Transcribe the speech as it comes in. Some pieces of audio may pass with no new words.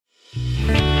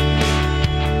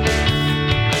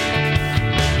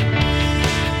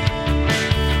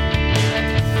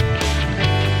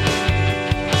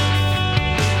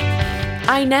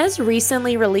Inez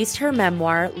recently released her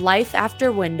memoir, Life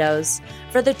After Windows,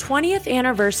 for the 20th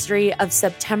anniversary of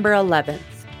September 11th.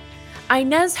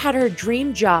 Inez had her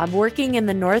dream job working in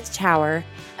the North Tower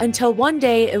until one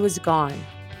day it was gone.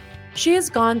 She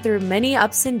has gone through many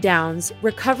ups and downs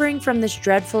recovering from this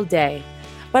dreadful day,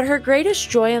 but her greatest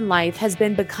joy in life has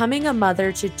been becoming a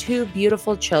mother to two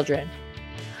beautiful children.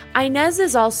 Inez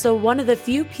is also one of the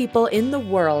few people in the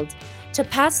world to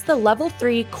pass the Level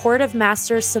 3 Court of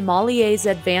Master Sommelier's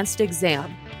advanced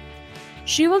exam.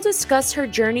 She will discuss her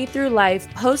journey through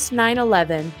life post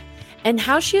 9/11 and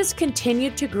how she has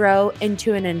continued to grow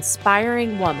into an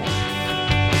inspiring woman.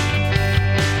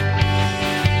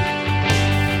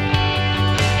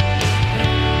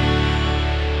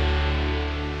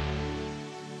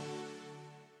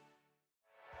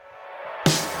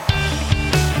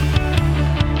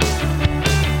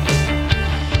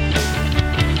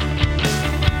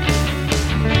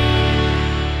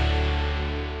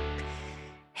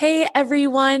 Hey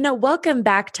everyone, welcome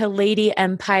back to Lady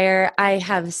Empire. I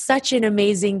have such an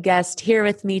amazing guest here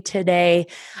with me today.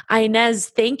 Inez,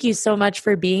 thank you so much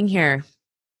for being here.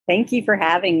 Thank you for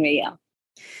having me.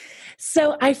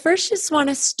 So I first just want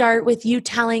to start with you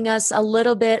telling us a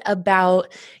little bit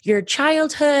about your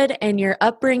childhood and your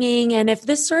upbringing, and if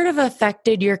this sort of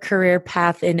affected your career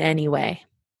path in any way.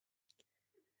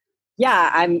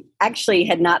 Yeah, I actually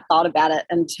had not thought about it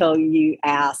until you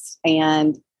asked,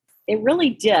 and it really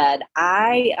did.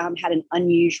 I had an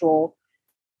unusual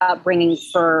upbringing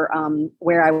for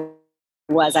where I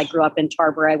was. I grew up in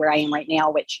Tarboro, where I am right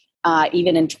now, which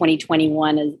even in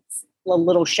 2021 is a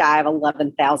little shy of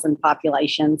 11,000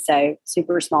 population. So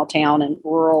super small town in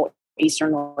rural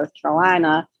eastern North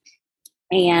Carolina.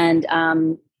 And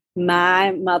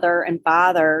my mother and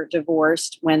father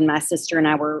divorced when my sister and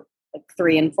I were like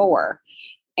 3 and 4.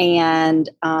 And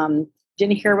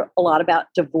didn't hear a lot about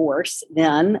divorce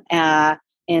then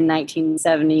in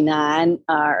 1979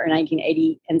 or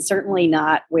 1980, and certainly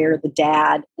not where the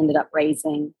dad ended up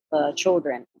raising the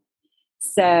children.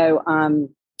 So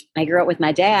I grew up with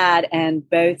my dad and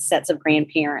both sets of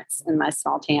grandparents in my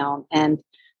small town. And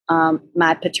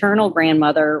my paternal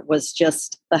grandmother was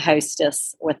just the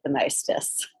hostess with the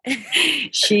mostest.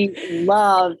 She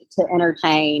loved to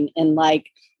entertain in like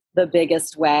the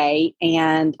biggest way.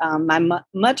 And my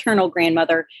maternal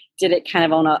grandmother did it kind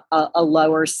of on a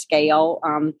lower scale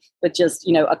with just,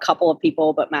 a couple of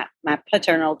people. But my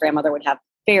paternal grandmother would have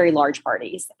very large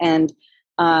parties. And,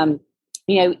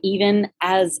 even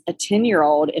as a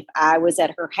 10-year-old, if I was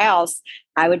at her house,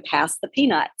 I would pass the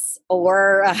peanuts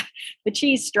or the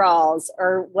cheese straws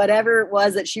or whatever it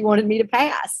was that she wanted me to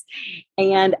pass.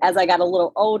 And as I got a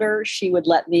little older, she would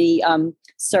let me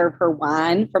serve her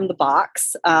wine from the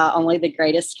box, only the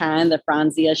greatest kind, the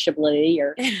Franzia Chablis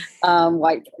or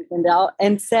White Zinfandel.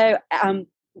 And so,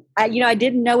 I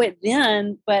didn't know it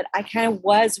then, but I kind of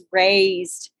was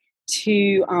raised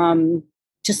to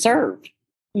serve,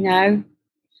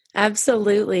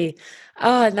 Absolutely.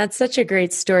 Oh, and that's such a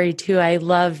great story too. I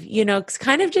love,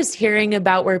 kind of just hearing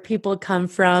about where people come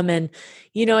from and,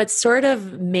 it sort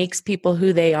of makes people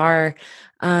who they are.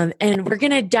 And we're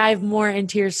going to dive more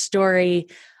into your story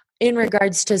in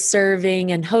regards to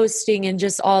serving and hosting and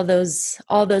just all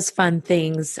those fun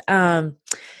things.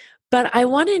 But I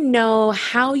want to know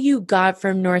how you got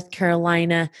from North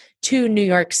Carolina to New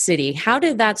York City. How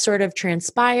did that sort of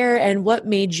transpire and what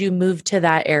made you move to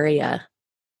that area?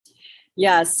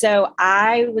 Yeah, so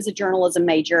I was a journalism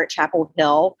major at Chapel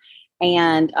Hill.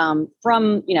 And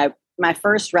from, my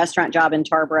first restaurant job in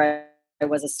Tarboro, I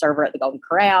was a server at the Golden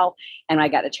Corral. And when I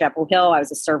got to Chapel Hill, I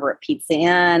was a server at Pizza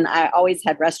Inn. I always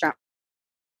had restaurant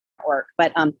work,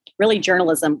 but really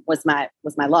journalism was my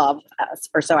love,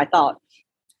 or so I thought.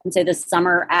 And so this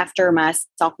summer after my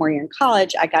sophomore year in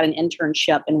college, I got an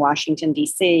internship in Washington,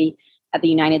 D.C. at the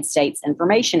United States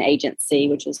Information Agency,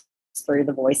 which is through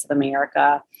the Voice of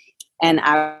America. And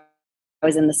I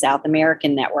was in the South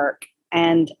American network,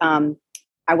 and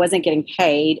I wasn't getting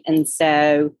paid. And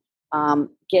so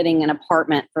getting an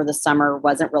apartment for the summer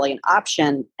wasn't really an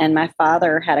option. And my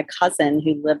father had a cousin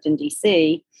who lived in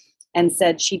DC and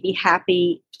said she'd be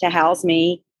happy to house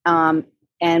me.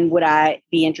 And would I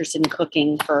be interested in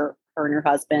cooking for her and her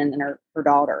husband and her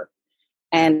daughter?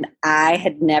 And I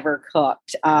had never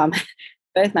cooked.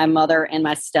 Both my mother and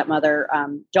my stepmother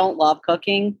don't love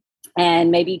cooking.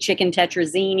 And maybe chicken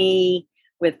tetrazzini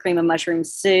with cream of mushroom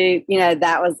soup.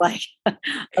 That was like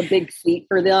a big feat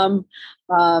for them.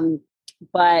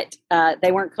 But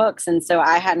they weren't cooks. And so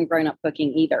I hadn't grown up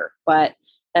cooking either. But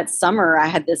that summer, I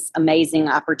had this amazing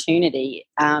opportunity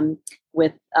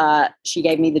she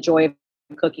gave me the Joy of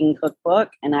Cooking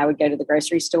cookbook. And I would go to the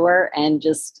grocery store and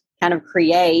just kind of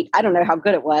create. I don't know how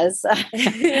good it was,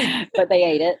 but they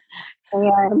ate it.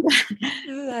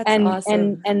 And That's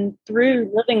awesome. and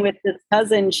through living with this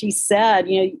cousin, she said,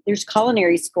 there's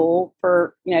culinary school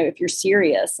for, if you're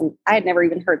serious. And I had never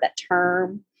even heard that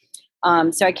term.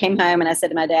 So I came home and I said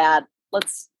to my dad,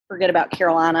 let's forget about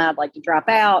Carolina. I'd like to drop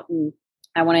out and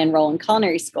I want to enroll in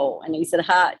culinary school. And he said,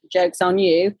 "Ha, joke's on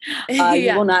you.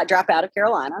 You will not drop out of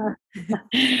Carolina.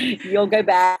 You'll go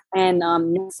back. And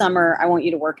next summer, I want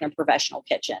you to work in a professional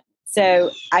kitchen."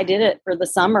 So I did it for the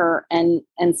summer and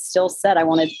still said I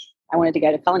wanted to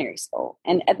go to culinary school.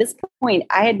 And at this point,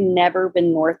 I had never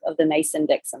been north of the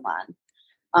Mason-Dixon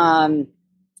line.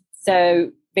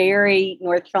 So very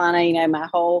North Carolina,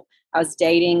 I was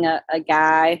dating a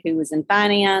guy who was in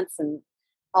finance and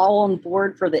all on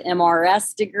board for the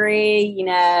MRS degree,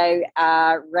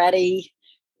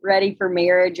 ready for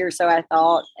marriage, or so I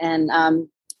thought. And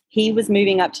he was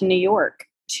moving up to New York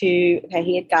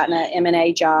he had gotten an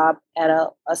M&A job at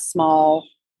a small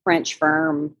French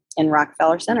firm in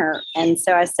Rockefeller Center. And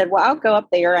so I said, well, I'll go up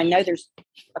there. I know there's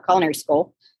a culinary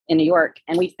school in New York.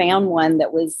 And we found one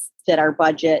that fit our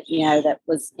budget, that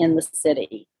was in the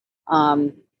city.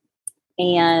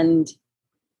 And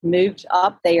moved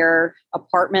up there,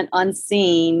 apartment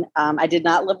unseen. I did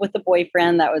not live with a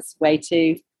boyfriend. That was way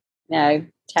too, taboo.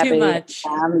 Too much.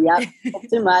 Yep,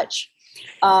 too much.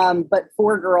 But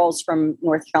 4 girls from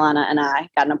North Carolina and I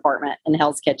got an apartment in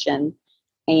Hell's Kitchen.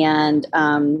 And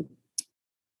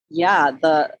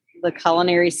the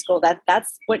culinary school,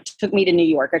 that's what took me to New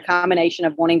York, a combination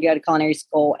of wanting to go to culinary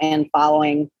school and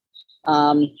following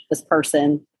this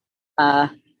person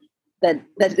that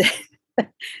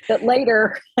that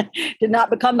later did not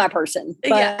become my person.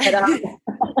 But,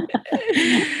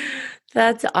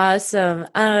 That's awesome.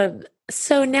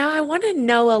 So now I want to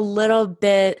know a little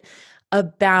bit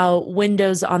about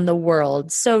Windows on the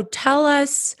World. So tell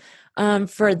us,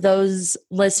 for those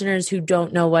listeners who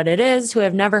don't know what it is, who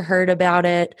have never heard about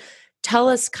it, tell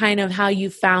us kind of how you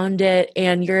found it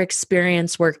and your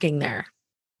experience working there.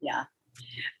 Yeah.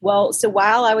 Well, so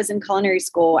while I was in culinary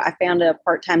school, I found a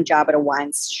part-time job at a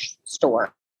wine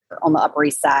store on the Upper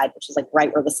East Side, which is like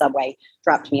right where the subway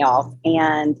dropped me off.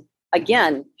 And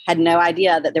again, had no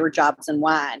idea that there were jobs in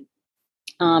wine.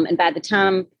 And by the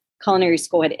time culinary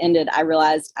school had ended, I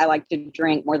realized I like to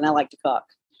drink more than I like to cook.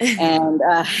 And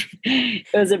it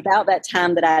was about that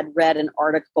time that I had read an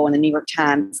article in the New York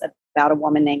Times about a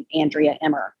woman named Andrea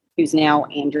Emmer, who's now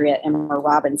Andrea Emmer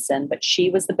Robinson. But she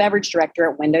was the beverage director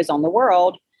at Windows on the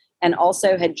World and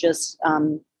also had just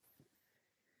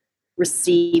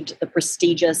received the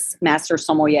prestigious Master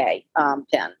Sommelier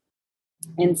pin.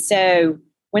 And so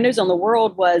Windows on the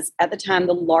World was at the time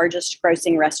the largest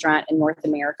grossing restaurant in North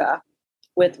America,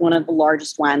 with one of the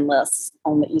largest wine lists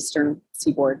on the Eastern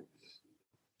Seaboard.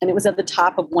 And it was at the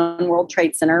top of One World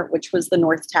Trade Center, which was the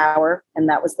North Tower. And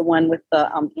that was the one with the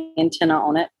antenna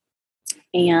on it.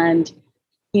 And,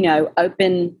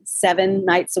 open 7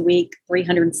 nights a week,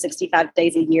 365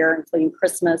 days a year, including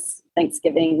Christmas,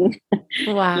 Thanksgiving,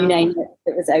 Wow. You name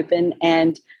it was open.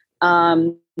 And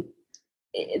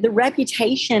the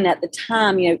reputation at the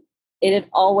time, it had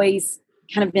always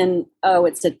kind of been,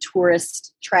 it's a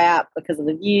tourist trap because of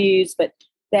the views, but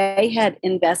they had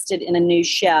invested in a new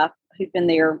chef who'd been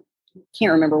there,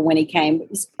 can't remember when he came, but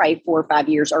it was probably 4 or 5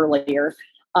 years earlier,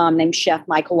 named Chef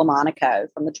Michael Lamonaco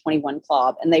from the 21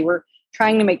 Club. And they were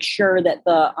trying to make sure that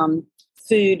the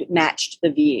food matched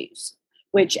the views,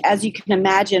 which, as you can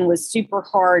imagine, was super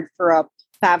hard for a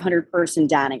 500-person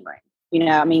dining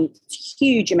room.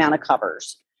 Huge amount of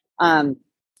covers. On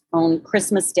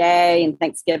Christmas Day and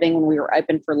Thanksgiving, when we were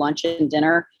open for lunch and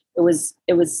dinner, it was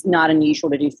not unusual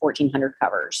to do 1,400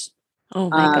 covers. Oh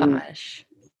my gosh.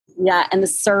 Yeah. And the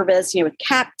service, with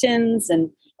captains and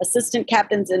assistant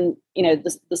captains and,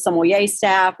 the sommelier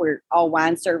staff, where all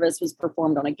wine service was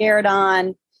performed on a Garradon.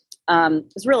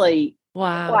 It was really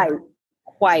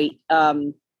quite,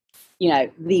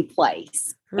 the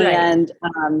place. Right. And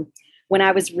when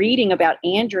I was reading about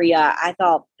Andrea, I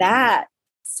thought that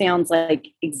sounds like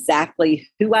exactly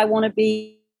who I want to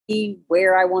be,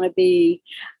 where I want to be,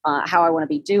 how I want to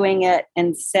be doing it.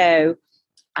 And so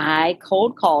I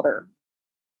cold called her.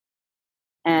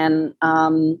 And,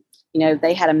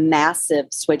 they had a massive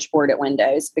switchboard at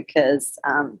Windows because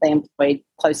they employed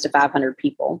close to 500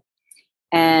 people.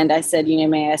 And I said,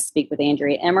 may I speak with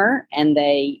Andrea Emmer? And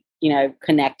they,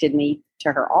 connected me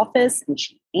to her office, and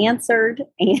she answered.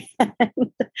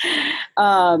 And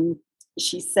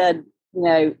she said,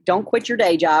 don't quit your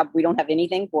day job. We don't have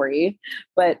anything for you,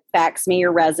 but fax me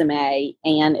your resume.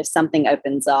 And if something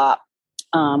opens up,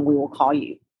 we will call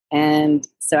you. And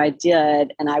so I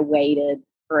did. And I waited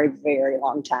for a very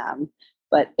long time.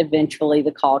 But eventually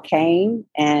the call came,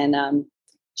 and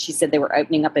she said they were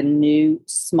opening up a new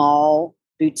small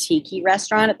boutique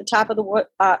restaurant at the top of the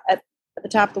at the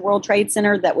top of the World Trade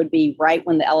Center that would be right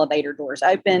when the elevator doors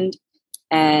opened.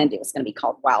 And it was going to be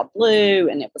called Wild Blue,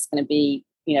 and it was going to be,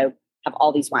 have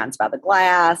all these wines by the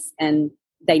glass, and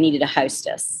they needed a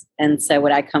hostess. And so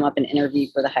would I come up and interview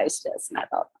for the hostess? And I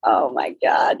thought, oh my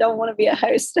God, I don't want to be a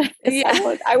hostess.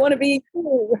 Yeah. I want to be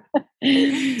you.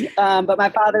 But my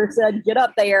father said, get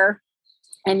up there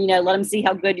and, let them see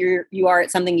how good you are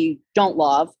at something you don't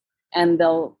love. And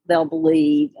they'll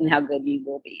believe in how good you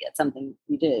will be at something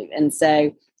you do. And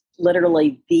so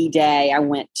literally the day I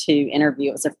went to interview,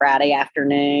 it was a Friday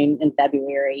afternoon in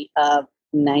February of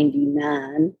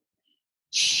 99.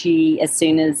 As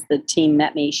soon as the team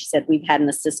met me, she said, we've had an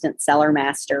assistant cellar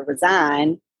master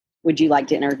resign. Would you like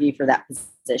to interview for that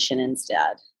position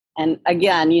instead? And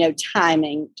again,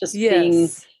 timing, just being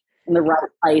in the right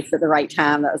place at the right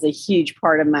time. That was a huge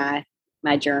part of my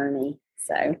journey.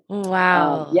 So,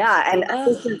 wow. And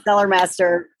assistant cellar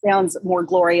master sounds more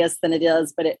glorious than it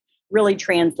is, but it really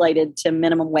translated to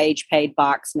minimum wage paid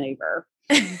box mover.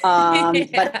 But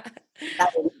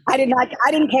I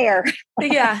didn't care.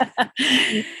 Yeah.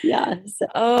 Yeah. So.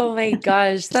 Oh my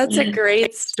gosh. That's a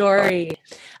great story.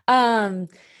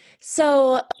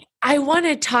 So I want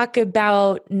to talk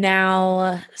about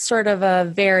now sort of a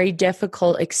very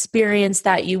difficult experience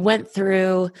that you went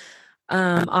through.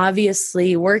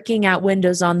 Obviously working at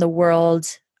Windows on the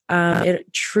World,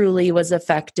 it truly was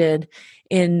affected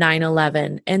in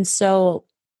 9/11. And so,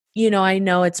 I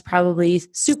know it's probably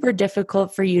super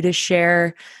difficult for you to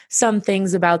share some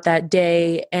things about that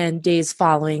day and days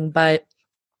following, but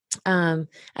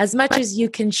as much as you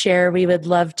can share, we would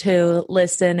love to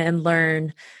listen and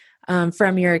learn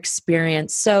from your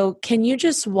experience. So can you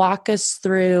just walk us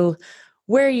through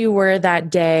where you were that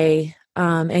day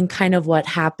and kind of what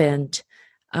happened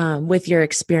with your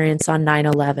experience on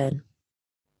 9/11?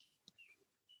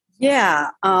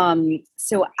 Yeah.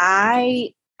 So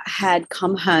I had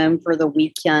come home for the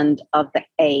weekend of the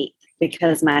 8th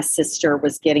because my sister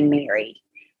was getting married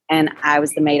and I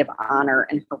was the maid of honor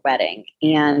in her wedding.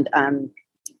 And,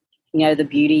 the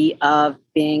beauty of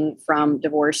being from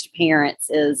divorced parents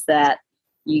is that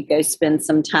you go spend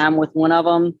some time with one of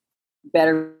them,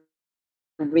 better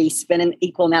be spend an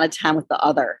equal amount of time with the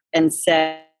other. And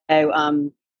so,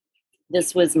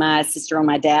 this was my sister on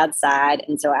my dad's side.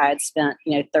 And so I had spent,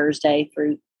 Thursday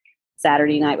through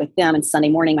Saturday night with them. And Sunday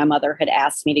morning, my mother had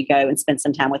asked me to go and spend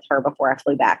some time with her before I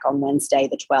flew back on Wednesday,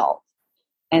 the 12th.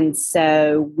 And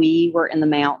so we were in the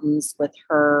mountains with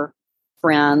her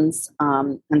friends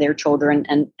and their children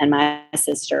and my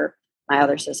sister, my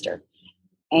other sister.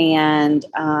 And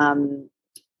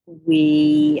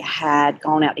we had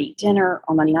gone out to eat dinner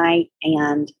on Monday night.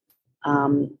 And,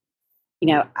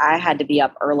 I had to be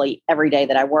up early every day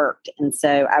that I worked. And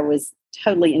so I was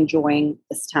totally enjoying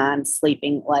this time,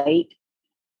 sleeping late.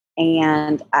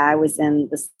 And I was in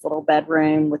this little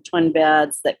bedroom with twin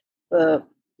beds that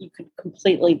you could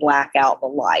completely black out the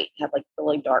light, had like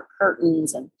really dark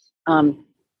curtains, and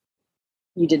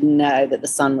you didn't know that the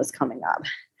sun was coming up.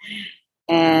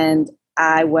 And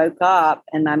I woke up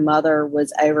and my mother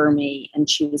was over me and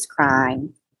she was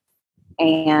crying.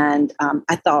 And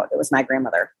I thought it was my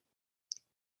grandmother.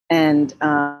 And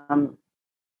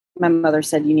my mother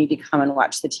said, you need to come and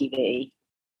watch the TV.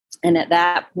 And at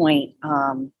that point,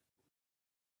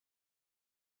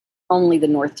 only the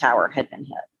North Tower had been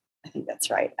hit. I think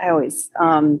that's right. I always,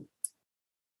 the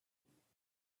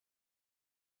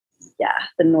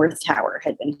North Tower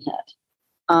had been hit.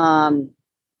 And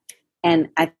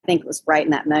I think it was right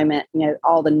in that moment,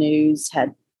 all the news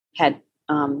had put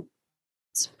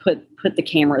the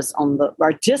cameras on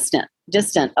distant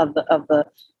of the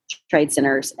trade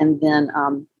centers. And then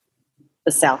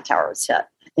the South Tower was hit.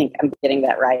 I think I'm getting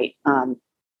that right.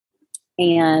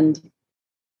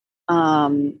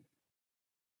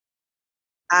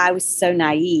 I was so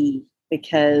naive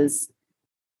because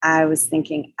I was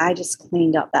thinking, I just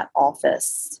cleaned up that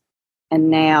office. And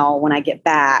now when I get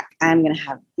back, I'm going to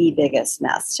have the biggest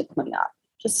mess to clean up.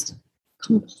 Just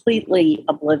completely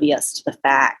oblivious to the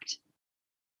fact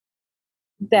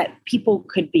that people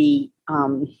could be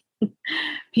hurt,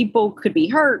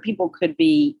 people could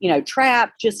be,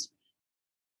 trapped, just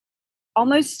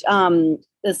almost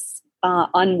this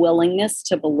unwillingness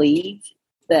to believe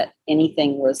that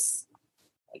anything was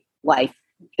life.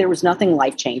 There was nothing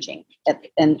life-changing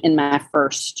in my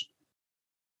first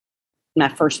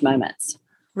moments.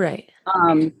 Right.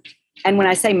 And when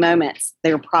I say moments,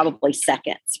 they were probably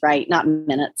seconds, right? Not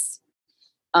minutes.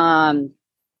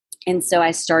 And so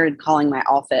I started calling my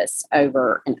office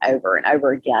over and over and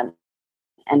over again.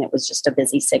 And it was just a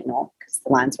busy signal because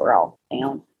the lines were all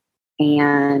down.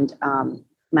 And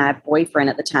my boyfriend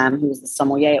at the time, who was the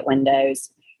sommelier at Windows,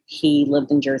 he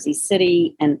lived in Jersey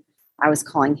City. And I was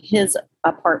calling his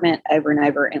apartment over and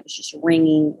over. And it was just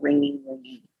ringing, ringing,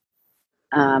 ringing.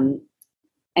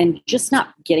 And just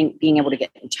not being able to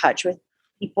get in touch with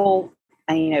people.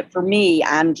 And, for me,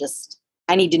 I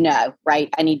need to know, right?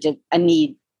 I need to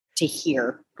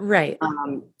hear. Right.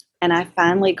 And I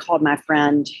finally called my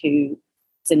friend who's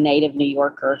a native New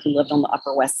Yorker who lived on the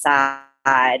Upper West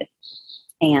Side,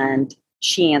 and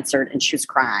she answered and she was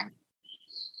crying.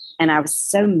 And I was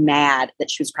so mad that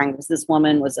she was crying because this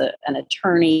woman was an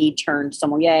attorney turned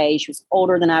sommelier. She was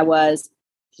older than I was.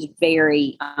 She was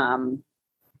very,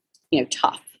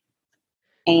 tough.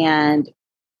 And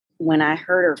when I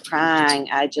heard her crying,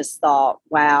 I just thought,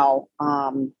 wow,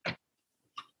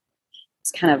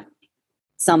 it's kind of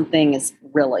something is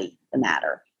really the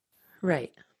matter.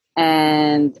 Right.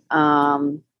 And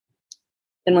then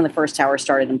when the first tower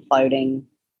started imploding,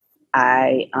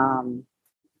 I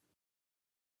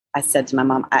said to my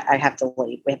mom, I have to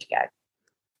leave. We have to go.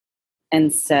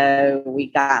 And so we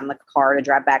got in the car to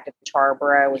drive back to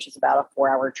Tarboro, which is about a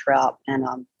 4-hour trip. And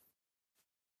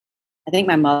I think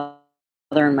my mother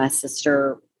and my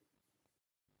sister,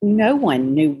 no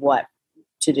one knew what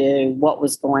to do, what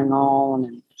was going on.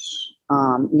 And,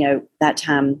 that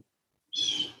time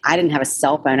I didn't have a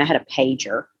cell phone. I had a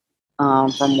pager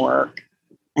from work.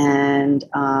 And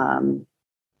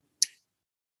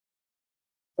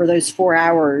for those 4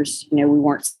 hours, we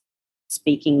weren't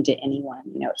speaking to anyone.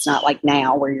 It's not like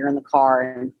now where you're in the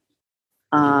car.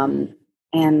 And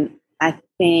I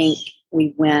think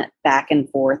we went back and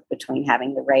forth between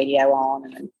having the radio on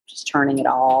and then just turning it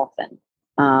off. And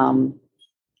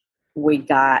we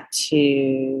got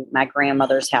to my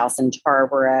grandmother's house in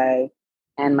Tarboro,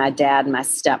 and my dad and my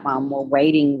stepmom were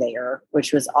waiting there,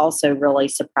 which was also really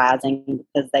surprising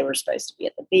because they were supposed to be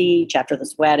at the beach after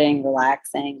this wedding,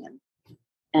 relaxing.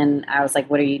 And I was like,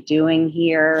 what are you doing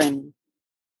here? And,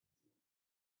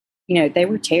 they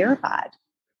were terrified.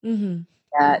 Mm-hmm.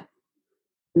 That,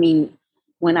 when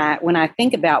I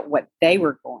think about what they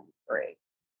were going through,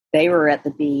 they were at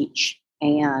the beach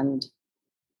and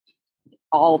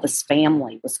all this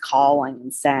family was calling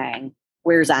and saying,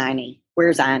 where's Annie?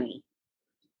 Where's Annie?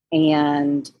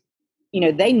 And,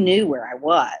 they knew where I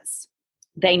was.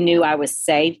 They knew I was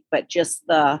safe, but just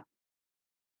the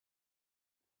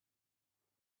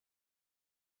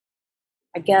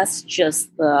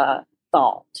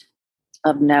thought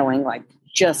of knowing, like,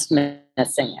 just missing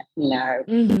it,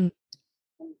 Mm-hmm.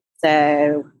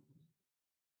 So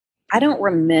I don't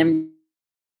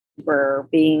remember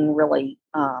being really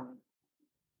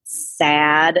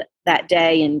sad that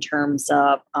day in terms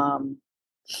of,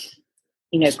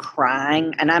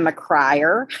 crying. And I'm a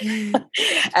crier.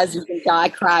 As you can tell, I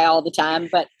cry all the time.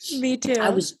 But Me too. I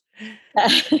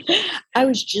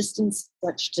was just in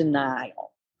such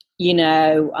denial,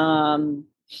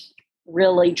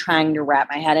 really trying to wrap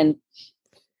my head in.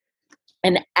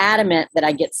 And adamant that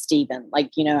I get Stephen. Like,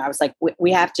 I was like,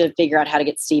 we have to figure out how to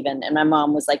get Stephen. And my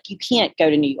mom was like, you can't go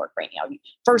to New York right now.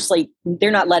 Firstly, they're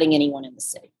not letting anyone in the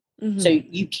city. Mm-hmm. So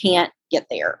you can't get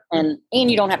there. And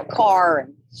you don't have a car.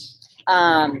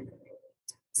 And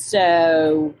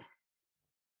so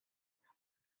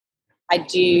I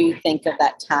do think of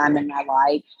that time in my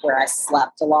life where I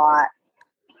slept a lot.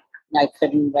 And I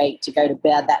couldn't wait to go to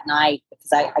bed that night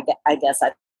because I guess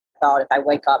I thought if I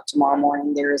wake up tomorrow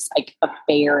morning, there's like a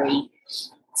very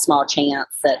small chance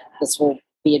that this will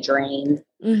be a dream.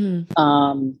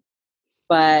 Mm-hmm.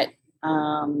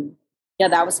 Yeah,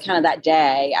 that was kind of that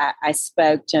day. I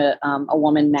spoke to a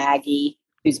woman, Maggie,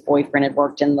 whose boyfriend had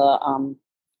worked in the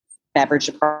beverage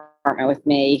department with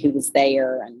me, who was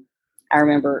there. And I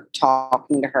remember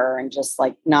talking to her and just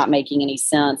like not making any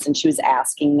sense. And she was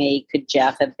asking me, could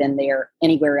Jeff have been there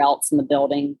anywhere else in the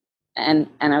building? And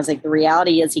I was like, the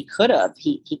reality is he could have.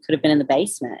 He could have been in the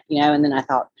basement, And then I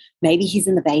thought maybe he's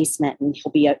in the basement and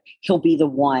he'll be the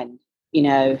one,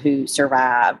 who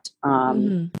survived.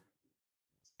 Mm-hmm.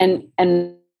 And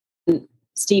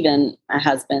Stephen, my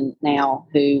husband now,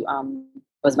 who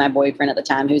was my boyfriend at the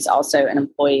time, who's also an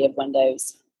employee of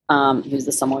Windows, who's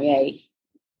the sommelier,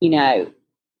 he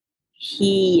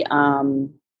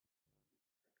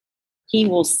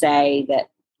will say that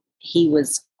he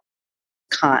was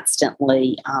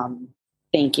constantly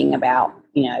thinking about,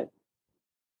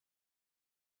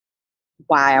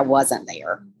 why I wasn't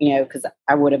there, because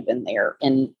I would have been there.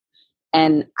 And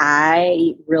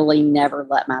I really never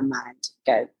let my mind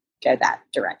go that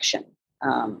direction.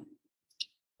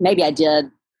 Maybe I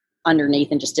did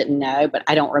underneath and just didn't know. But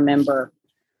I don't remember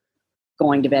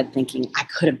going to bed thinking I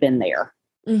could have been there.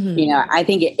 Mm-hmm. I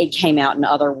think it came out in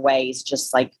other ways,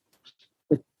 just like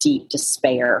with deep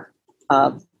despair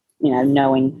of,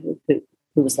 knowing who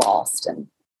was lost. And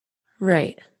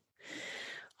Right.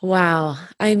 Wow.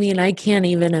 I mean, I can't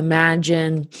even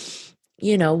imagine,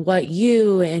 what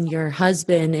you and your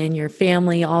husband and your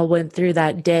family all went through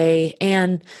that day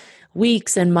and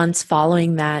weeks and months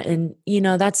following that. And,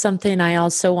 that's something I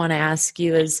also want to ask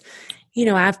you is,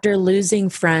 after losing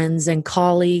friends and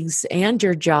colleagues and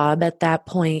your job at that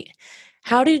point,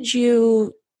 how did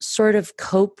you sort of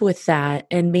cope with that?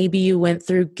 And maybe you went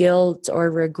through guilt or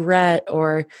regret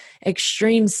or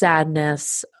extreme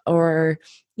sadness or,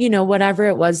 whatever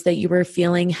it was that you were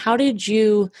feeling. How did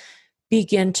you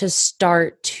begin to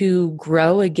start to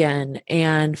grow again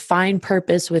and find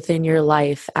purpose within your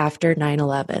life after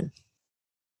 9/11?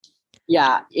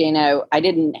 yeah, I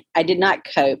did not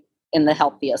cope in the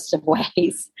healthiest of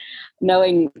ways.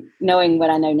 Knowing what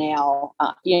I know now,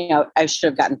 I should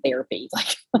have gotten therapy.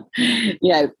 Like,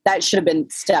 that should have been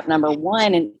step number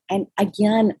one. And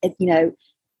again,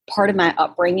 part of my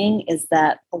upbringing is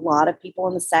that a lot of people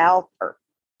in the South,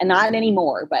 and not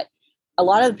anymore, but a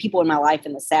lot of the people in my life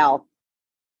in the South,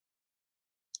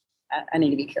 I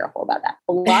need to be careful about that.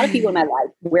 A lot of people in my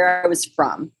life where I was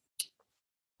from,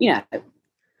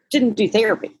 didn't do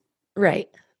therapy. Right.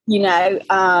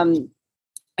 And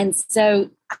so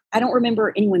I don't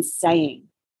remember anyone saying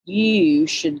you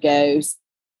should go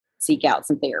seek out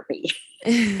some therapy.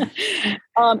 And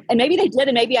maybe they did,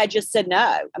 and maybe I just said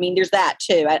no. I mean, there's that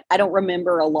too. I don't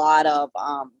remember a lot of,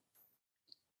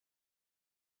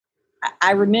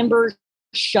 I remember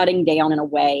shutting down in a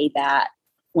way that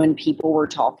when people were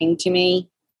talking to me,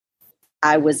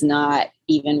 I was not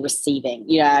even receiving.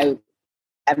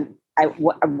 I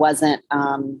wasn't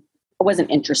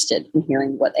interested in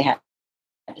hearing what they had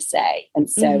to say. And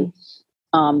so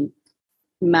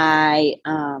my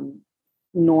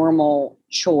normal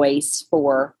choice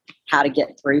for how to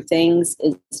get through things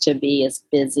is to be as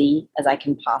busy as I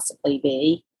can possibly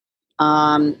be.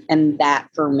 And that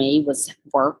for me was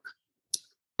work.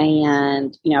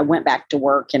 And, I went back to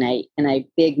work in a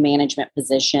big management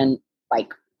position,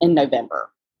 like in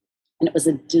November, and it was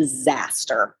a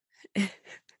disaster.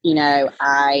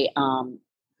 I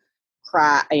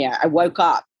cry. Yeah, I woke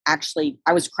up. Actually,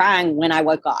 I was crying when I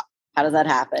woke up. How does that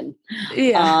happen?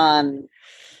 Yeah.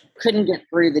 Couldn't get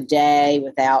through the day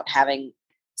without having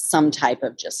some type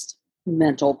of just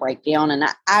mental breakdown. And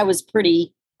I was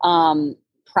pretty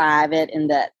private in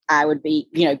that I would be,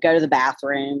 go to the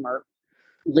bathroom or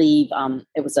leave. I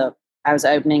was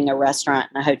opening a restaurant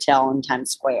and a hotel in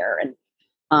Times Square,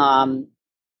 and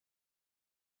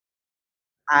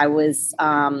I was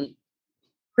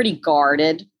pretty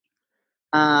guarded.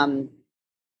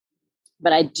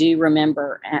 But I do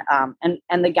remember,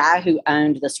 and the guy who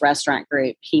owned this restaurant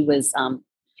group, he was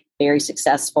very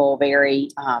successful, very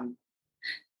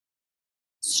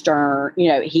stern.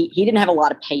 He didn't have a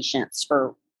lot of patience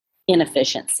for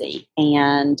inefficiency.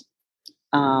 And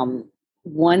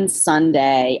one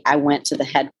Sunday, I went to the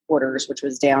headquarters, which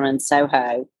was down in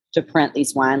Soho, to print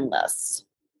these wine lists.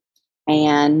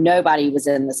 And nobody was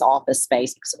in this office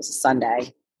space because it was a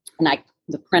Sunday. And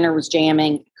the printer was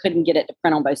jamming, couldn't get it to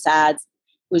print on both sides.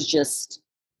 It was just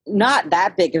not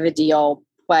that big of a deal,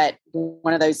 but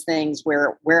one of those things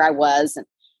where I was.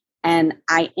 And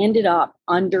I ended up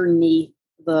underneath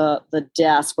the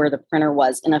desk where the printer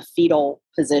was in a fetal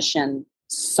position,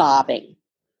 sobbing.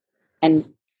 And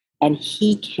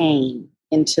he came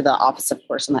into the office, of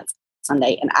course, on that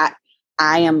Sunday. And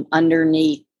I am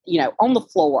underneath, on the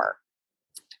floor.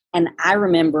 And I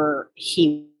remember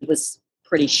he was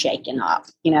pretty shaken up,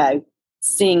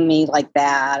 seeing me like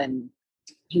that. And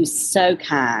he was so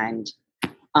kind.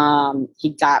 He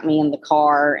got me in the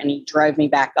car and he drove me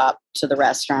back up to the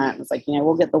restaurant. It was like,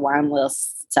 we'll get the wine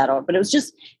list settled. But it was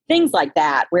just things like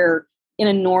that where in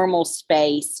a normal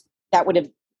space that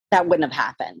wouldn't have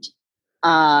happened.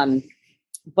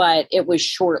 But it was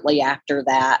shortly after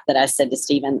that I said to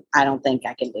Stephen, I don't think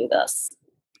I can do this.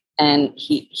 And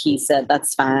he said,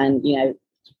 that's fine.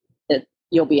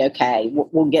 You'll be okay.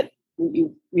 We'll get,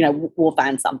 we'll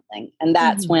find something. And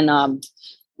that's when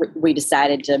we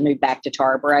decided to move back to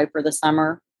Tarboro for the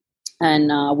summer.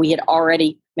 And we had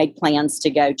already made plans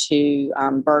to go to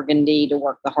Burgundy to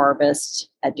work the harvest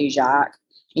at Dujac.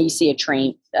 You see a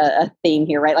theme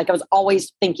here, right? Like I was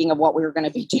always thinking of what we were going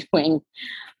to be doing.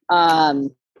 And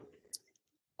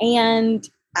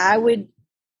I would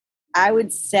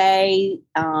say,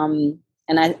 and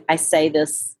I say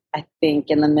this, I think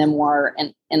in the memoir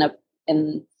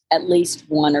in at least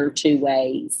one or two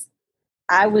ways,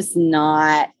 I was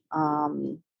not a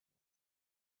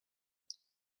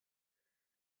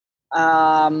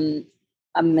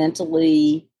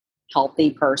mentally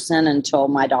healthy person until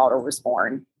my daughter was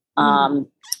born on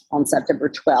September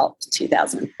 12th,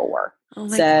 2004. Oh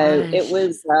my So gosh.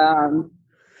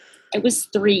 it was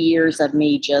 3 years of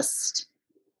me just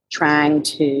trying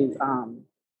to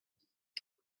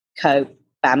cope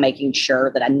by making sure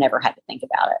that I never had to think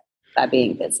about it, by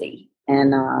being busy.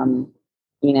 And,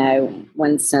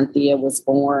 when Cynthia was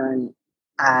born,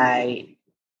 I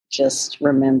just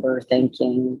remember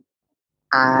thinking,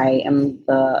 I am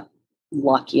the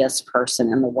luckiest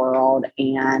person in the world,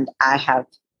 and I have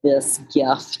this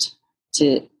gift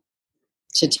to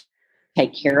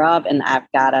take care of, and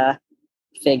I've got to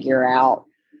figure out,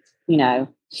 I've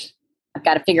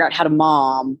got to figure out how to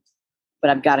mom, but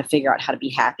I've got to figure out how to be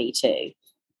happy too.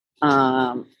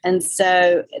 And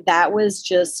so that was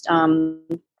just,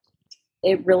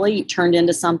 it really turned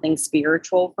into something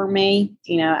spiritual for me.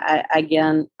 I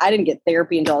didn't get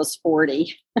therapy until I was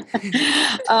 40.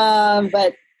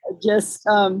 But just,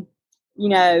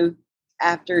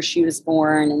 after she was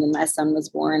born and then my son was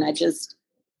born, I just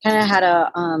kind of had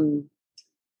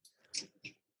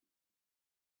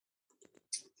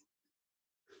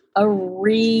a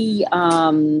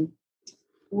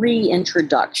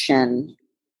reintroduction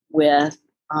with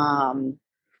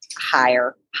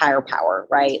higher power,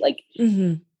 right? Like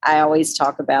I always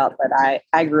talk about that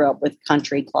I grew up with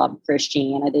country club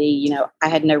Christianity. I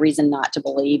had no reason not to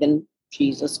believe in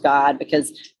Jesus, God,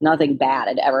 because nothing bad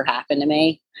had ever happened to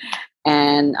me.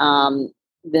 And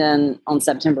then on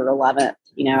September 11th,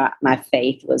 my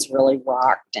faith was really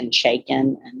rocked and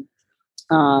shaken. And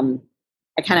I'm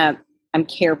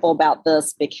careful about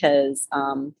this because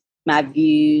my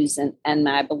views and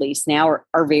my beliefs now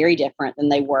are very different than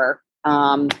they were,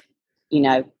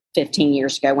 15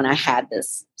 years ago when I had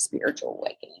this spiritual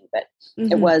awakening. But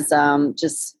it was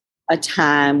just a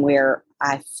time where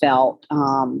I felt,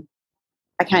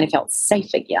 I kind of felt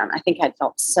safe again. I think I'd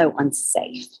felt so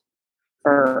unsafe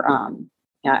for,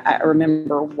 I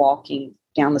remember walking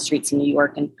down the streets in New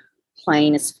York and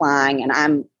plane is flying and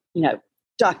I'm,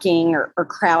 ducking or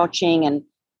crouching. And,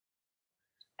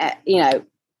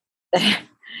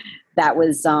 that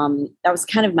was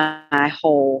kind of my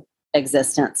whole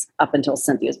existence up until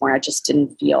Cynthia was born. I just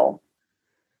didn't feel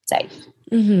safe.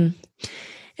 And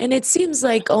it seems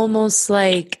like almost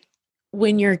like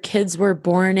when your kids were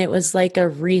born, it was like a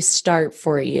restart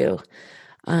for you.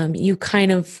 You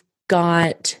kind of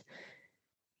got,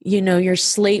 your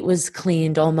slate was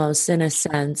cleaned almost in a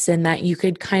sense, and that you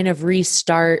could kind of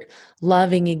restart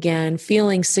loving again,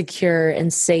 feeling secure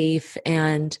and safe.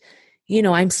 And,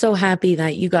 I'm so happy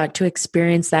that you got to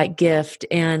experience that gift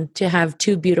and to have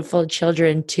two beautiful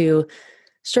children to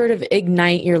sort of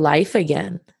ignite your life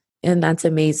again. And that's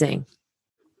amazing.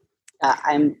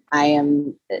 I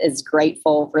am as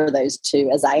grateful for those two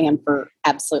as I am for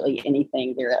absolutely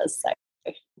anything there is. So.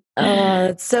 Oh,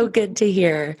 it's so good to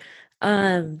hear.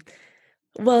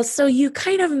 Well, so you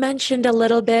kind of mentioned a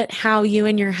little bit how you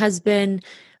and your husband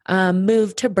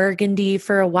moved to Burgundy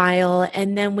for a while.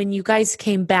 And then when you guys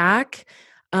came back,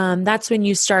 that's when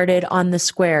you started On the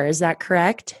Square. Is that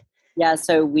correct? Yeah.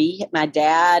 So my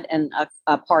dad and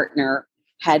a partner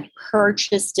had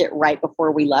purchased it right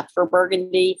before we left for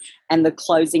Burgundy. And the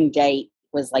closing date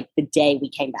was like the day we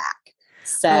came back.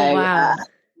 So wow.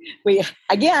 we're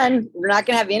not going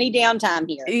to have any downtime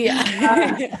here.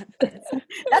 Yeah.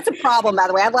 That's a problem, by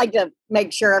the way. I'd like to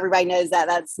make sure everybody knows that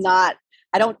that's not,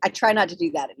 I try not to do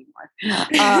that anymore.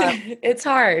 It's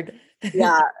hard.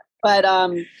 Yeah. But,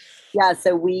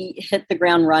 so we hit the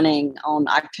ground running on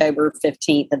October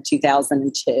 15th of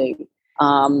 2002,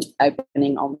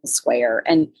 opening On the Square.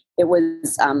 And it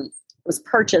was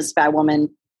purchased by a woman,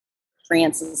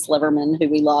 Frances Liverman, who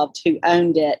we loved, who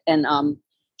owned it. And,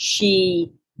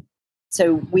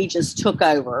 so we just took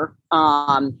over,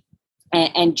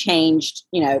 and changed,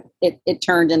 it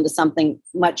turned into something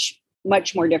much,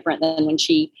 much more different than when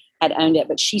she had owned it,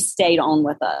 but she stayed on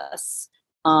with us,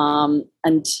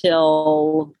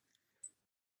 until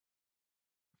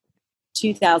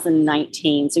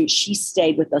 2019. So she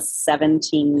stayed with us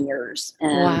 17 years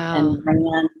and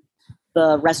ran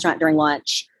the restaurant during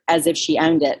lunch as if she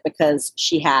owned it because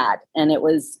she had. And it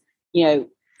was,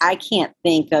 I can't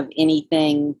think of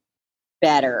anything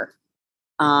better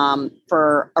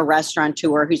for a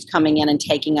restaurateur who's coming in and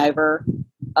taking over,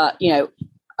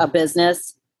 a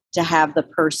business, to have the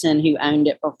person who owned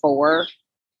it before,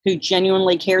 who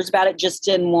genuinely cares about it, just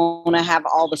didn't want to have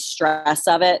all the stress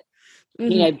of it.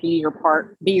 Be your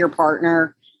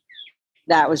partner.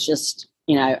 That was just,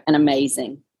 an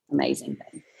amazing thing.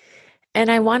 And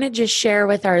I want to just share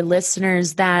with our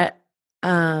listeners that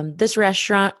this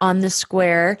restaurant on the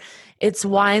square, its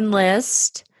wine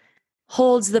list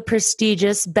holds the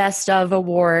prestigious Best of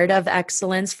Award of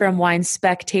Excellence from Wine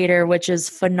Spectator, which is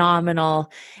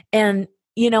phenomenal. And,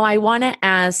 I want to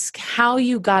ask how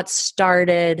you got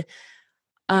started.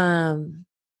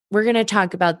 We're going to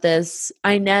talk about this.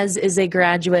 Inez is a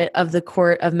graduate of the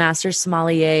Court of Master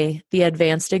Sommelier, the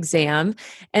advanced exam.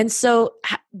 And so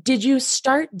did you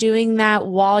start doing that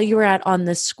while you were on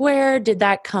the square? Did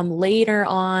that come later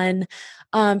on?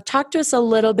 Talk to us a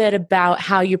little bit about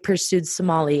how you pursued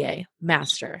Sommelier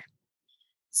Master.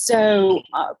 So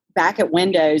back at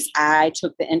Windows, I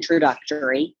took the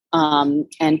introductory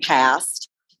and passed.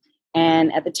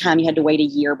 And at the time, you had to wait a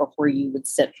year before you would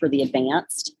sit for the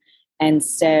advanced. And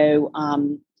so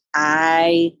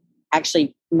my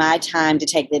time to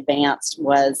take the advanced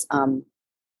was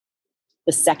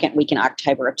the second week in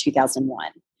October of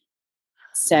 2001.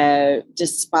 So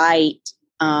despite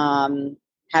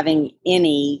having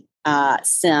any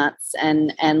sense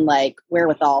and like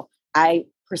wherewithal, I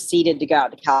proceeded to go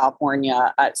out to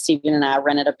California. Stephen and I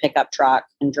rented a pickup truck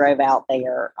and drove out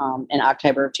there in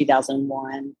October of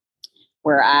 2001,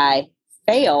 where I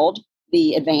failed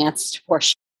the advanced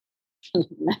portion of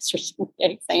the master's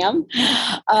exam.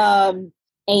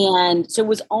 And so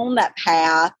was on that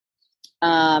path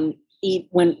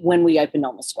when we opened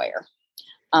on the square,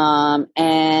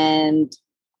 and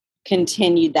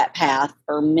continued that path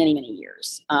for many, many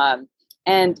years.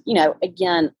 And,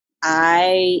 again,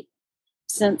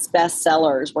 since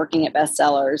Bestsellers, working at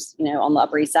Bestsellers, on the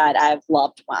Upper East Side, I've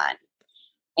loved wine.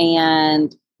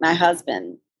 And my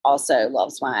husband also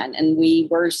loves wine. And we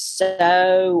were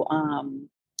so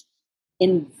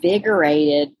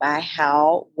invigorated by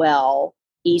how well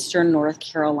Eastern North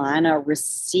Carolina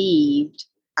received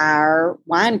our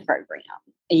wine program,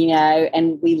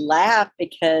 and we laugh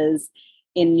because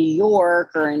in New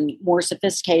York or in more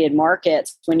sophisticated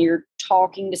markets, when you're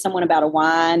talking to someone about a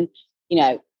wine,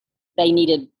 they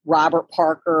needed Robert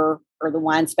Parker or the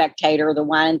Wine Spectator or the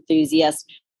Wine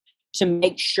Enthusiast to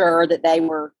make sure that they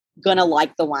were going to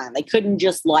like the wine. They couldn't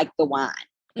just like the wine,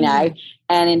 Mm-hmm.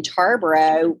 And in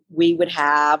Tarboro, we would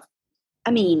have,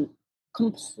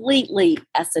 completely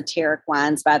esoteric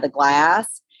wines by the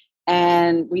glass.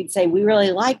 And we'd say, we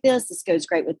really like this. This goes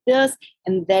great with this.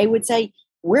 And they would say,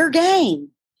 we're game.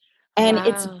 And Wow.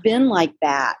 It's been like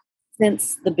that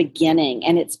since the beginning.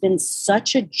 And it's been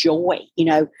such a joy.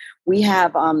 We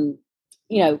have,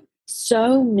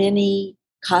 so many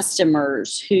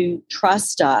customers who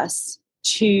trust us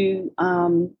to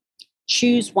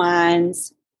choose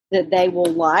wines that they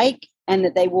will like and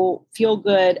that they will feel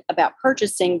good about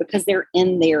purchasing because they're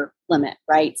in their limit,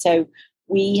 right? So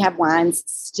we have wines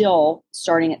still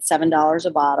starting at $7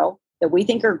 a bottle that we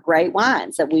think are great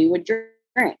wines that we would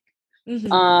drink.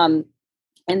 Mm-hmm.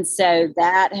 And so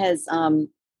that has,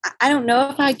 I don't know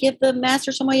if I give the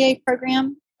Master Sommelier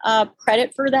program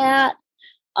credit for that,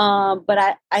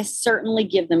 but I certainly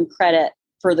give them credit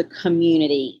for the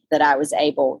community that I was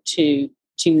able to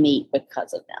meet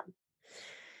because of them.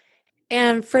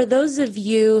 And for those of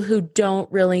you who don't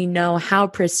really know how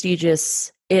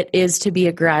prestigious it is to be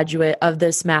a graduate of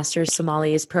this Master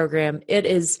Sommeliers program, it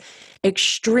is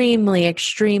extremely,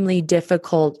 extremely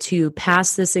difficult to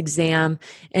pass this exam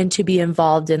and to be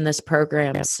involved in this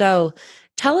program. So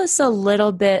tell us a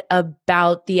little bit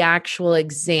about the actual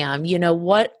exam.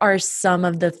 What are some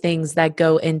of the things that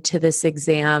go into this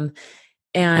exam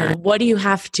and what do you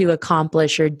have to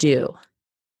accomplish or do?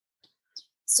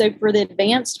 So for the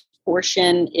advanced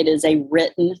portion, it is a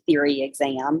written theory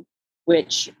exam,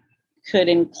 which could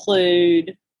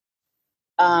include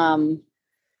the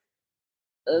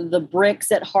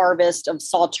bricks at harvest of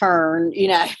Sauterne,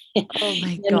 Oh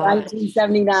my in God.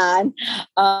 1979.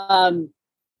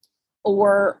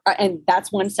 And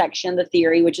that's one section, the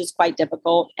theory, which is quite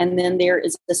difficult. And then there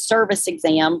is the service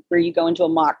exam where you go into a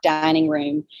mock dining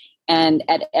room. And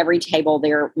at every table,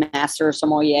 there are master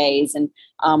sommeliers. And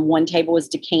one table is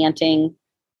decanting.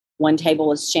 One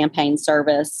table is champagne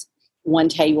service. One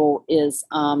table is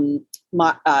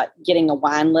getting a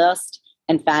wine list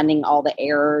and finding all the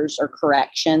errors or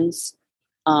corrections.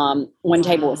 One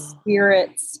table is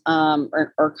spirits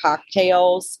or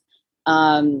cocktails.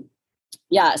 So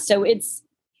it's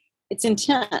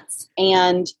intense.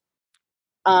 And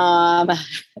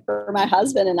for my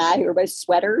husband and I, who are both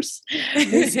sweaters,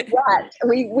 we sweat.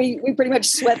 We pretty much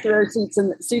sweat through our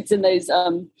suits in those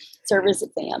service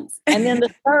exams. And then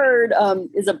the third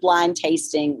is a blind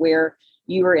tasting where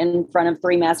you are in front of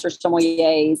three master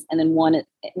sommeliers and then one in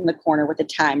the corner with a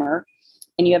timer.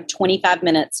 and you have 25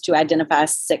 minutes to identify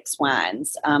 6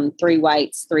 wines, 3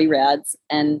 whites, 3 reds.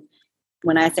 And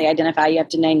when I say identify, you have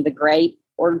to name the grape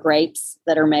or grapes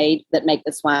that make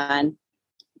this wine,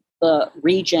 the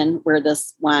region where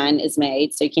this wine is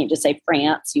made. So you can't just say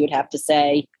France. You would have to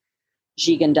say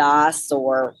Gigondas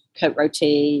or Côte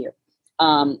Rôtie,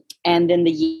 and then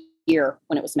the year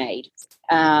when it was made.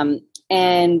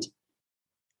 And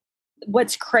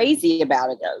what's crazy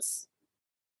about it is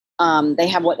they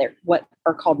have what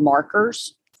are called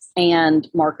markers, and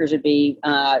markers would be,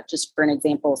 just for an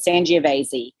example,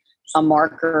 Sangiovese. A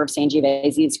marker of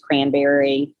Sangiovese is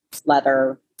cranberry,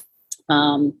 leather,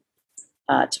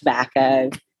 tobacco.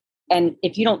 And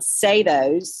if you don't say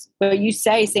those, but you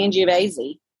say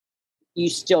Sangiovese, you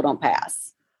still don't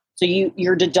pass. So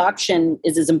your deduction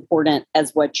is as important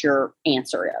as what your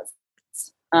answer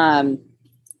is. And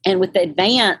with the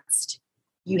advanced,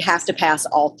 you have to pass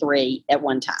all 3 at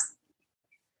one time.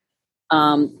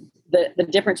 The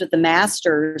difference with the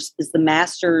masters is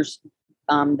the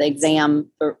exam,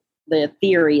 the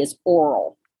theory is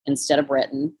oral instead of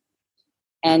written.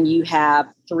 And you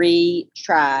have 3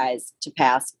 tries to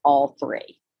pass all 3.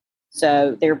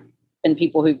 So there have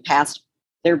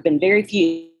been very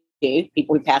few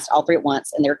people who passed all 3 at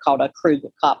once, and they're called a Krug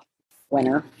Cup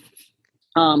winner.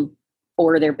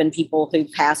 Or there have been people who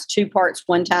passed 2 parts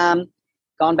one time,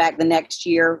 gone back the next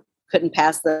year, couldn't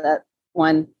pass the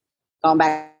one, gone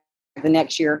back the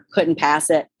next year, couldn't pass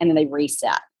it, and then they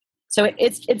reset. So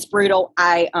it's brutal.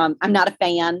 I'm not a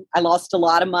fan. I lost a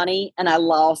lot of money, and I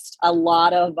lost a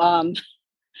lot of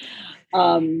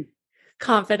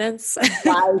confidence,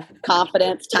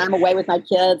 confidence, time away with my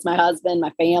kids, my husband, my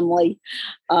family.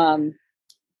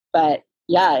 But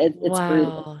yeah, it's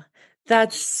brutal.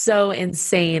 That's so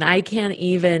insane. I can't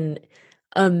even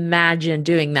imagine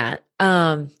doing that.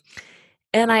 And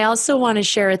I also want to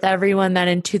share with everyone that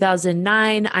in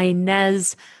 2009,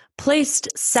 Inez placed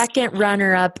second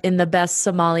runner-up in the Best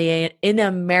Sommelier in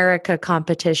America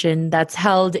competition that's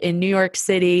held in New York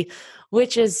City,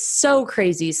 which is so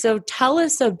crazy. So tell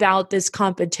us about this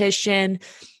competition.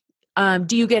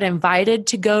 Do you get invited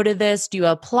to go to this? Do you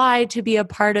apply to be a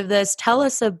part of this? Tell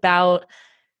us about,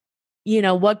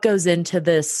 what goes into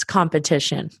this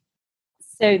competition.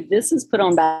 So this is put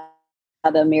on by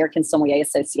the American Sommelier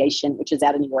Association, which is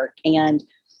out of New York, and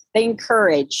they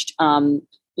encouraged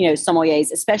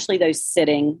sommeliers, especially those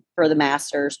sitting for the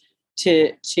masters,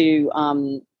 to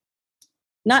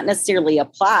not necessarily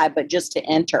apply, but just to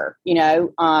enter,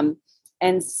 and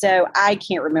so I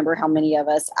can't remember how many of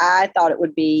us. I thought it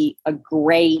would be a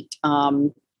great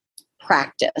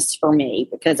practice for me,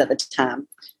 because at the time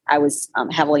I was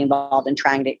heavily involved in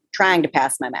trying to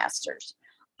pass my master's,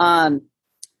 and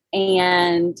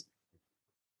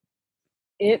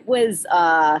it was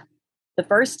the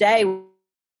first day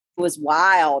was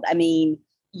wild. I mean,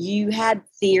 you had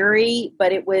theory,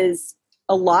 but it was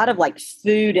a lot of like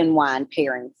food and wine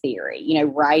pairing theory,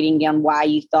 writing down why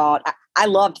you thought. I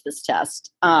loved this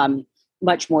test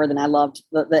much more than I loved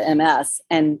the MS.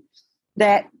 And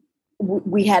that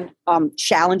we had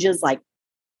challenges, like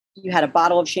you had a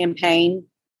bottle of champagne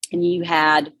and you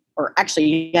had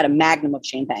a magnum of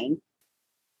champagne,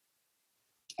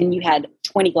 and you had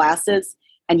 20 glasses,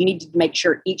 and you needed to make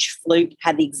sure each flute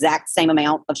had the exact same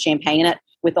amount of champagne in it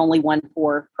with only 1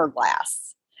 pour per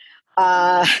glass.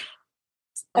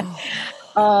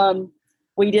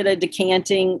 We did a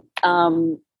decanting.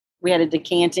 We had a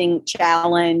decanting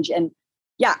challenge, and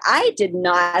yeah, I did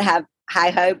not have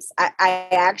high hopes. I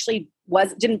actually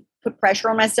didn't put pressure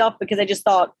on myself, because I just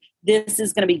thought this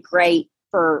is going to be great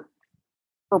for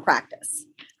practice.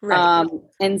 Right.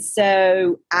 And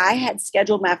so I had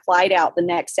scheduled my flight out the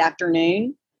next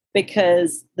afternoon,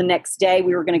 because the next day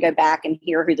we were going to go back and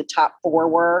hear who the top 4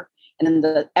 were, and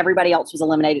then everybody else was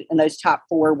eliminated, and those top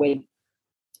 4 would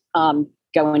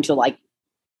go into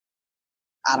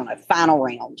final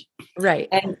round. Right.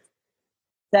 And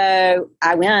so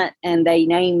I went, and they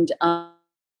named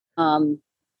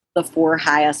the 4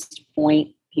 highest point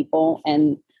people,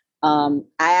 and I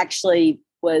actually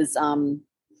was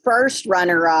first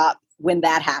runner-up when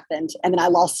that happened, and then I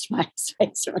lost my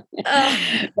space.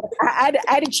 I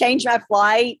had to change my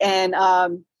flight, and I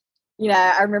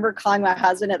remember calling my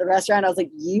husband at the restaurant. I was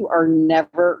like, "You are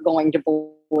never going to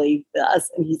believe this,"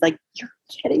 and he's like, "You're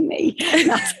kidding me."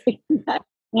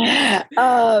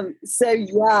 So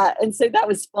yeah, and so that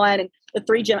was fun. And the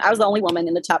 3 I was the only woman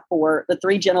in the top 4. The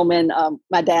 3 gentlemen,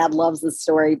 my dad loves this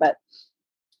story, but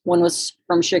one was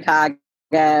from Chicago,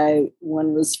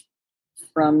 one was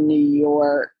from New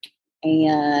York,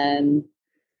 and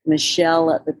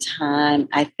Michelle at the time,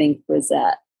 I think, was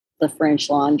at the French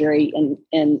Laundry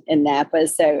in Napa.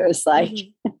 So it was like,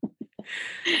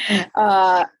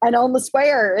 and on the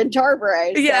square in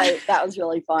Tarboro. Yeah. So that was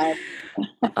really fun.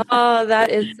 Oh, that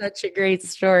is such a great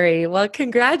story. Well,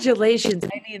 congratulations.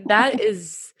 I mean, that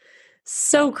is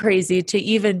so crazy to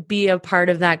even be a part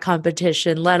of that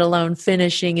competition, let alone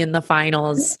finishing in the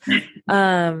finals.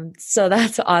 So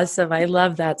that's awesome. I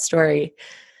love that story.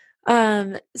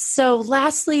 So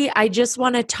lastly, I just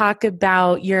want to talk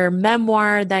about your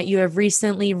memoir that you have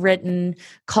recently written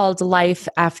called Life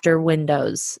After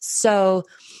Windows. So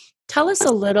tell us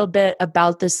a little bit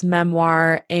about this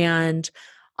memoir, and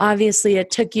obviously it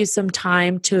took you some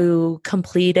time to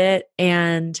complete it.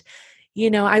 And,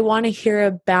 I want to hear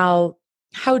about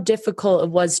how difficult it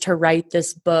was to write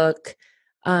this book.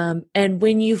 And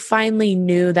when you finally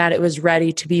knew that it was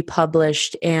ready to be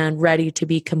published and ready to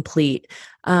be complete,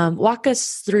 walk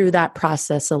us through that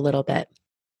process a little bit.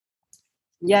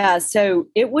 Yeah, so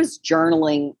it was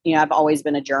journaling. I've always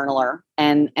been a journaler,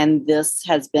 and this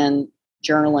has been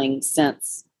journaling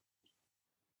since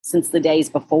the days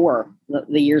before,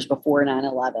 the years before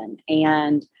 9/11.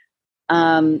 And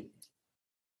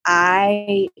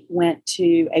I went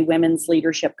to a women's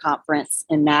leadership conference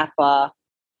in Napa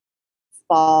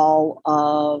fall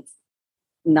of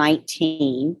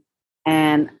 19,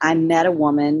 and I met a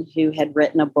woman who had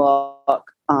written a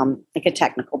book, like a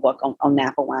technical book on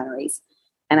Napa wineries.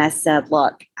 And I said,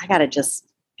 look, I got to just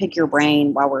pick your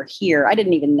brain while we're here. I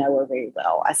didn't even know her very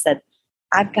well. I said,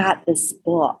 I've got this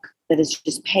book that is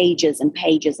just pages and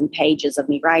pages and pages of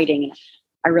me writing. And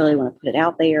I really want to put it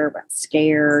out there, but I'm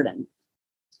scared and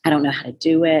I don't know how to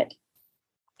do it.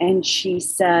 And she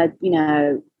said,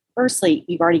 firstly,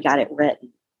 you've already got it written,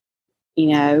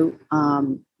 and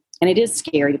it is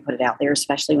scary to put it out there,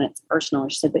 especially when it's personal.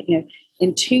 She said, but,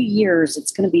 in 2 years,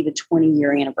 it's going to be the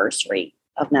 20-year anniversary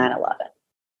of 9/11.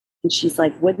 And she's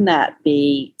like, wouldn't that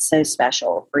be so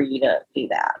special for you to do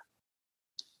that?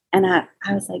 And I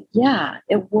was like, yeah,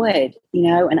 it would,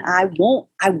 and I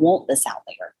want this out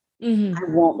there. Mm-hmm. I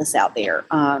want this out there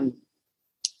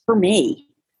for me,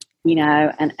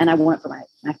 and I want it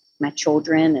for my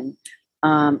children. And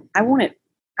I want it.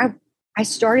 I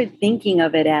started thinking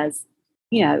of it as,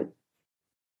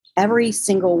 every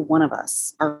single one of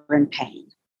us are in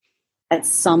pain at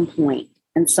some point,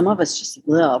 and some of us just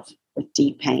live with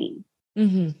deep pain.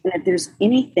 Mm-hmm. And if there's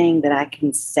anything that I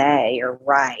can say or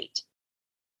write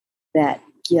that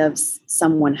gives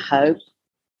someone hope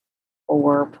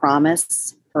or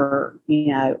promise for,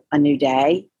 a new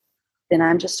day, then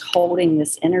I'm just holding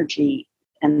this energy,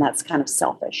 and that's kind of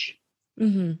selfish.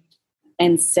 Mm-hmm.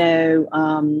 And so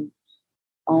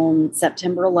on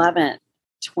September 11th,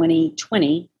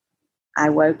 2020, I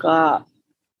woke up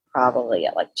probably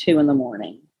at like 2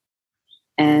 a.m.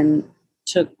 and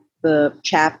took the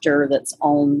chapter that's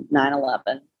on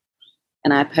 9/11,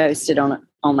 and I posted on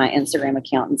my Instagram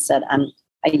account and said, I'm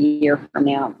a year from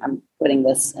now, I'm putting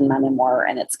this in my memoir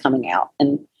and it's coming out.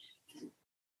 And,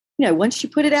 once you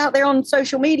put it out there on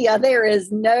social media, there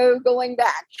is no going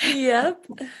back. Yep.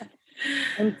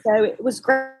 And so it was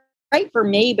great for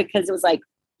me because it was like,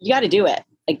 you got to do it.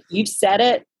 Like, you've said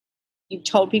it. You've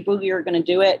told people you're going to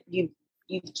do it. You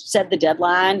set the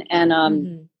deadline. And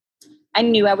mm-hmm. I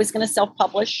knew I was going to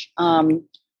self-publish.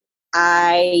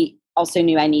 I also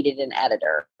knew I needed an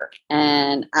editor.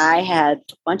 And I had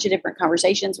a bunch of different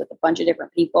conversations with a bunch of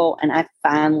different people. And I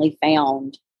finally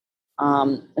found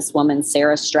this woman,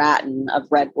 Sarah Stratton of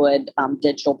Redwood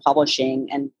Digital Publishing.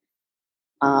 And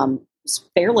it was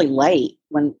fairly late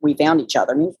when we found each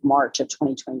other. I mean, it was March of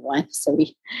 2021. So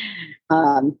we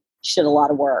did a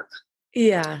lot of work.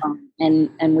 Yeah.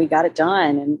 And we got it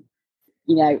done. And,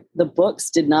 the books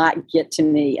did not get to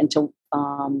me until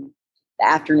the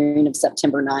afternoon of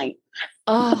September 9th.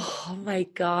 Oh my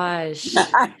gosh.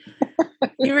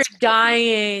 You were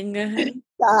dying.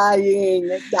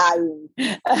 Dying.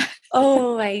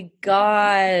 Oh my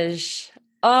gosh.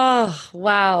 Oh,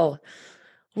 wow.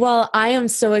 Well, I am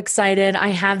so excited. I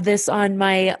have this on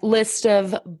my list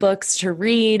of books to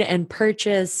read and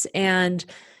purchase. And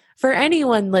for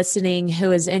anyone listening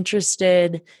who is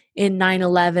interested in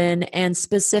 9/11 and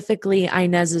specifically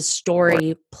Inez's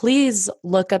story, please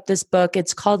look up this book.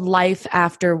 It's called Life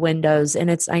After Windows, and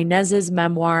it's Inez's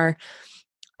memoir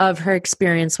of her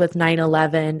experience with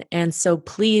 9/11. And so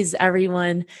please,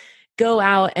 everyone, go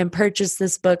out and purchase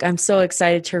this book. I'm so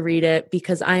excited to read it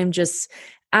because I am just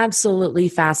absolutely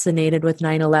fascinated with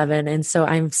 9/11. And so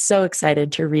I'm so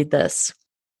excited to read this.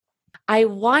 I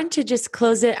want to just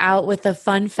close it out with a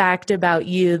fun fact about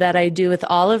you that I do with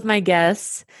all of my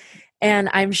guests. And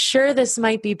I'm sure this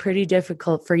might be pretty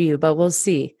difficult for you, but we'll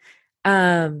see.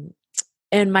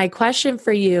 And my question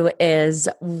for you is,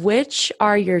 which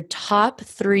are your top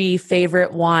 3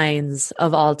 favorite wines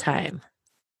of all time?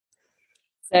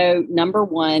 So number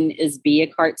one is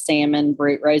Carte Salmon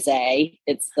Brut Rosé.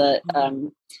 It's the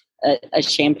a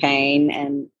champagne,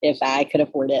 and if I could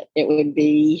afford it, it would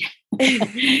be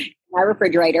my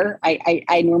refrigerator.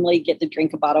 I normally get to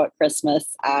drink a bottle at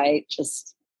Christmas. I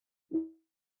just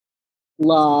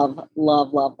love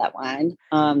that wine.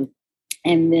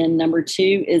 And then number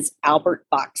two is Albert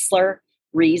Boxler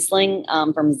Riesling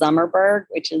from Zummerberg,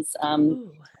 which is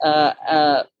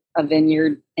a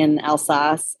vineyard in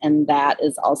Alsace. And that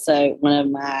is also one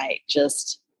of my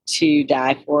just to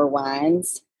die for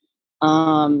wines.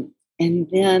 And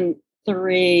then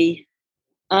three,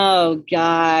 oh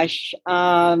gosh.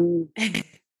 I'm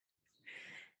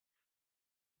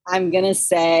going to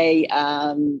say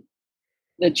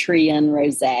the Trian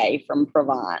Rosé from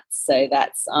Provence. So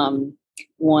that's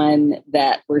one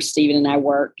that where Stephen and I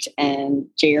worked, and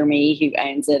Jeremy, who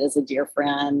owns it, is a dear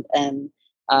friend. And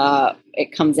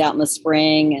it comes out in the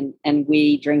spring, and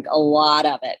we drink a lot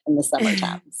of it in the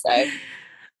summertime. So,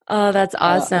 oh, that's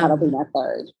awesome. That'll be my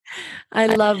third. I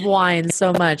love wine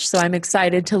so much. So I'm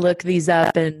excited to look these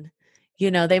up, and,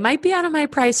 they might be out of my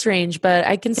price range, but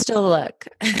I can still look.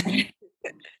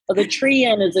 Well, the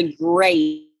Trian is a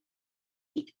great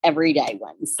everyday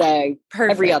one. So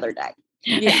Perfect. Every other day.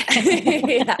 Yeah.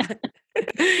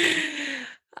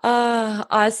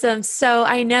 Awesome. So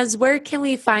Inez, where can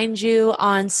we find you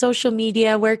on social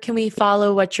media? Where can we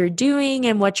follow what you're doing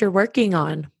and what you're working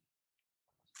on?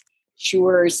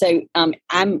 Sure. So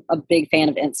I'm a big fan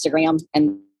of Instagram,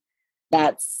 and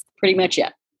that's pretty much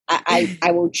it.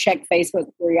 I will check Facebook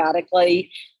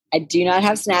periodically. I do not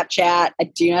have Snapchat. I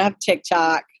do not have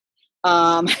TikTok.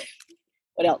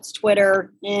 What else?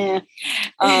 Twitter.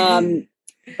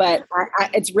 But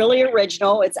it's really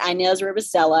original. It's Inez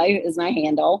Ribicello is my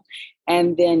handle.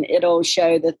 And then it'll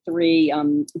show the 3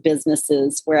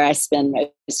 businesses where I spend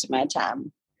most of my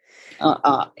time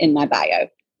in my bio.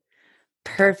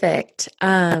 Perfect.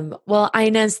 Well,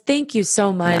 Inez, thank you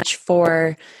so much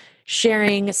for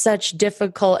sharing such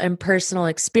difficult and personal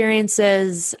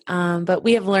experiences. But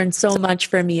we have learned so much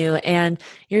from you, and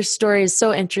your story is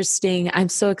so interesting. I'm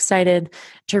so excited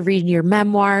to read your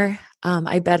memoir.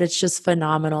 I bet it's just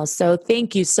phenomenal. So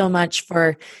thank you so much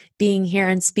for being here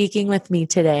and speaking with me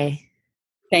today.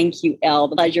 Thank you, Elle.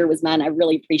 The pleasure was mine. I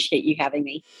really appreciate you having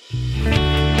me.